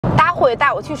辉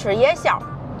带我去吃夜宵，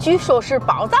据说是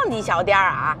宝藏级小店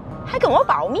啊，还跟我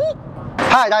保密。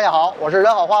嗨，大家好，我是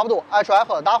人好话不多、爱吃爱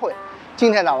喝的大辉。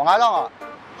今天呢，我来到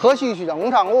河西区的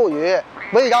农场物语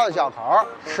味道的小口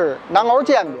吃南沟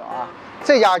煎饼啊。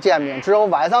这家煎饼只有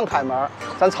晚上开门，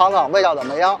咱尝尝味道怎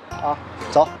么样啊？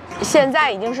走。现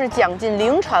在已经是将近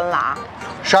凌晨了啊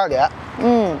，12点。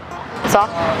走，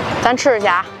咱吃去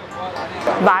啊。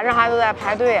晚上还都在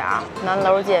排队啊，南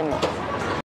楼煎饼。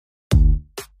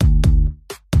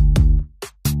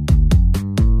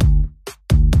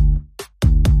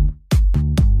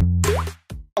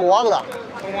果子的，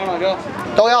葱花辣椒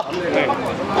都要。对，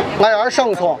来点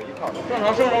生葱。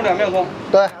生葱2面葱。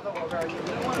对。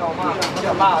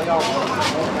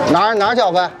哪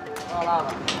浇开？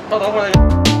到头回来。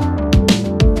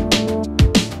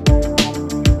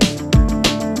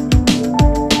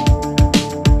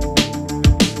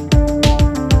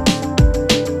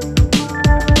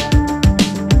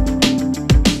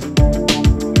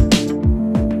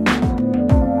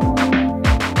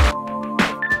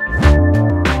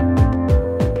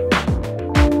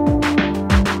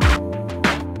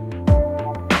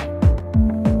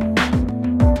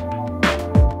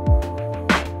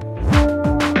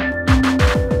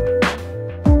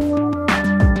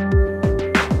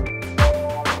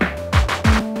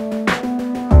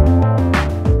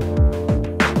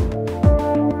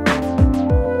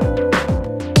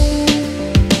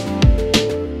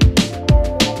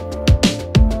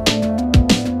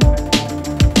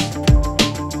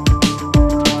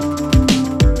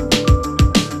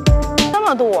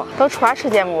都出来吃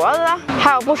煎果子了，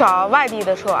还有不少外地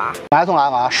的车啊。买送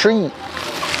来吧，11，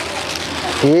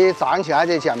比早上起来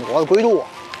这煎饼果子贵多。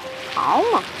好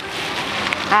嘛，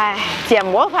哎，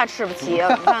煎果子快吃不起了，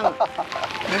你看看，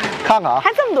看看，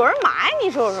还这么多人买，你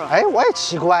说说。哎，我也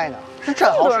奇怪呢，是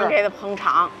真好吃。这么多人给他捧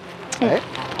场，哎，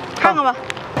看看吧，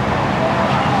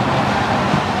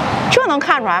这能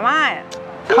看出来嘛呀？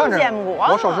看着煎饼果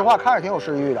子，我说实话，看着挺有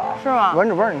食欲的啊。是吗？闻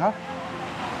着味儿，你看。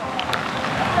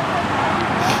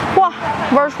哇，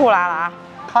味儿出来了啊！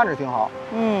看着挺好。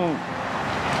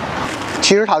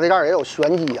其实它这边也有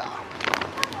玄机啊。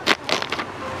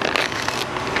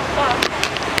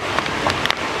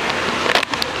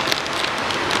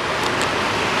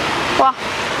哇，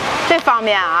这方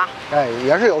面啊。哎，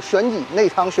也是有玄机，内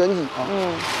藏玄机啊。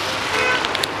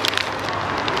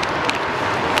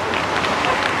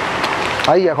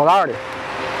哎，掖口袋里，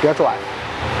别拽。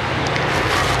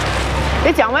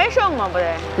得讲卫生嘛，不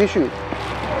得？必须。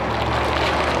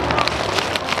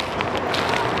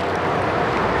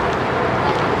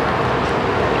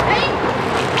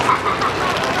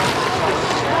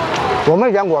我没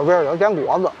煎果篦儿，我煎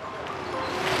果子。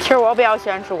其实我比较喜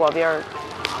欢吃果篦儿。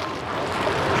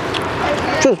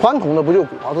最传统的不就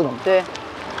果子吗？对。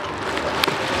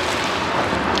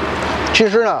其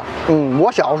实呢，我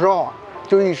小时候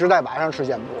就一直在晚上吃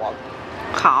煎饼果子。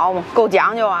好嘛，够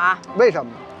讲究啊！为什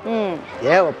么？因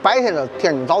为白天的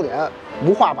天津早点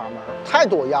五花八门，太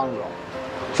多样子了，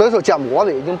所以说煎果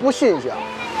子已经不新鲜了，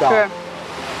是吧？是。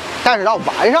但是到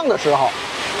晚上的时候，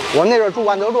我那阵儿住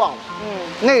万德庄，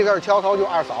那阵儿桥头就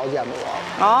2嫂子煎饼果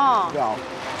子，知道吗？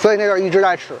所以那阵儿一直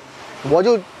在吃，我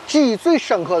就记忆最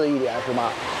深刻的一点是嘛？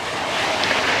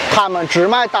他们只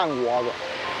卖单果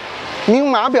子，明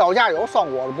码标价有双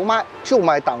果子不卖，就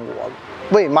卖单果子。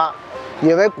为嘛？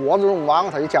因为果子用完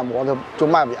了，他这煎果子就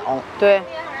卖不了了。对。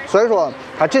所以说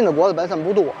他进的果子本身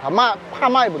不多，他怕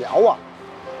卖不了啊，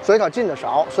所以他进的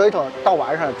少，所以他到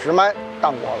晚上只卖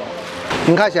单果子。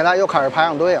你看现在又开始排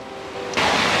上队了，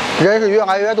人是越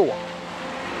来越多，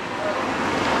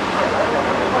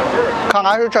看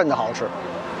来是真的好吃。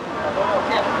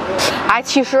哎，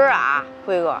其实啊，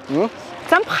辉哥，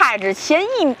咱拍之前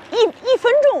一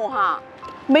分钟哈，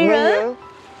没人。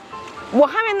我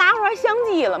还没拿出来相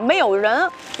机了，没有人，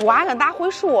我还跟大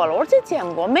辉说了，我说这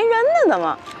煎果没人呢，怎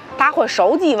么？大辉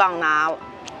手机忘拿了，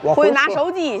回去拿手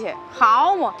机去，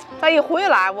好嘛！再一回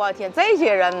来，我天，这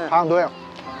些人呢？排上队了，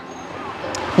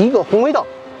一个红绿灯，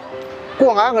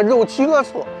过来个6、7个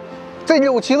车，这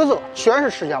6、7个车全是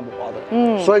吃煎饼果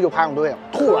子，所以就排上队了，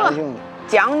突然性的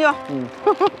讲究，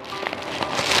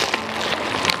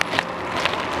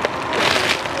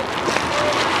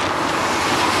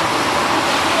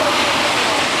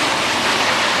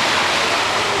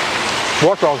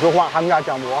我说实话，他们家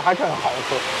煎饼果还真好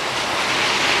吃。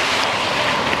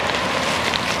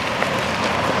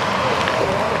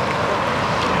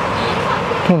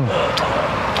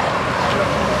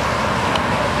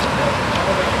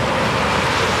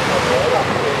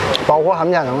包括他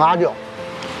们家的辣椒、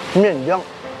面酱，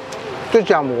这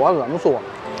煎饼果子怎么说？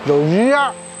有鱼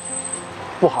样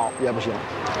不好也不行。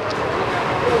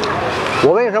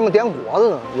我为什么点果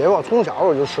子呢？因为我从小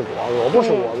我就吃果子，我不吃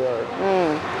果篦的。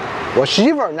我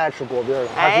媳妇儿爱吃果篦的，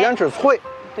她喜欢吃脆。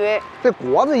对。这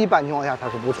果子一般情况下它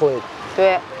是不脆的。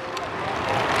对。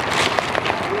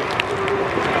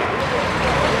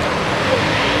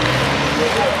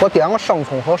我点个生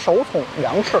葱和熟葱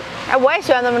2吃。哎，我也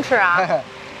喜欢这么吃啊。嘿嘿。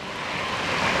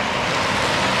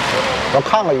我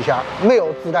看了一下，没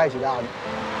有自带鸡蛋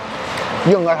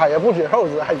的，应该它也不接受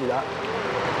自带鸡蛋。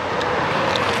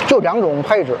就2种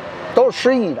配置，都是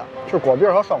11的，是果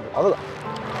篦和双果子的。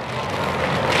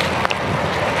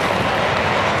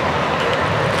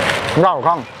你让我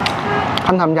看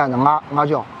看他们家的辣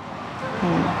椒，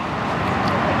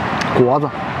果子，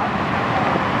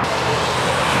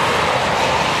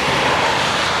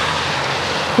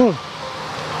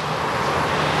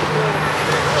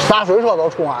洒水车都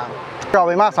出来了，知道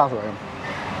为嘛洒水吗？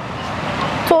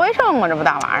做卫生嘛，这不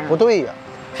大晚上。不对呀，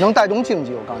能带动经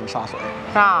济，我告诉你洒水。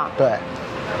是吧？对，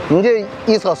你这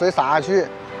一车水洒下去，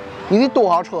你得多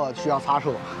少车需要擦车？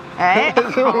哎，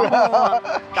是不是？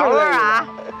找乐啊！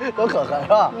多可恨是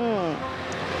吧？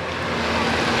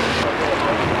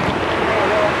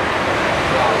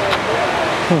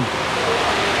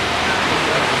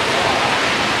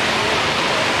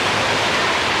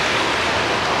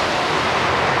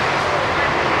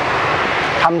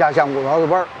他们家香菇腰子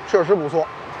味儿确实不错。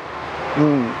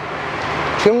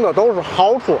停的都是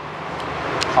豪车，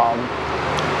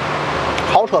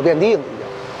豪车遍地了已经。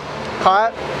看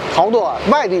来好多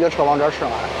外地的车往这儿吃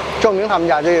来，证明他们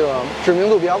家这个知名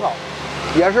度比较高，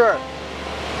也是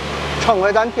称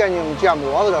为咱天津煎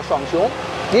饼果子的双雄。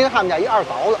因为他们家一2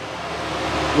嫂子，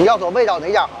你要说味道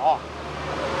哪家好，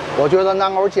我觉得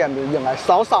南沟煎饼应该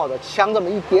稍稍的强这么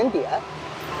一点点，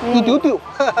一丢丢。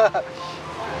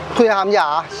推荐他们家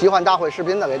啊！喜欢大辉视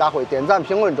频的给大辉点赞、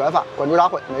评论、转发，关注大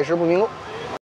辉美食不迷路。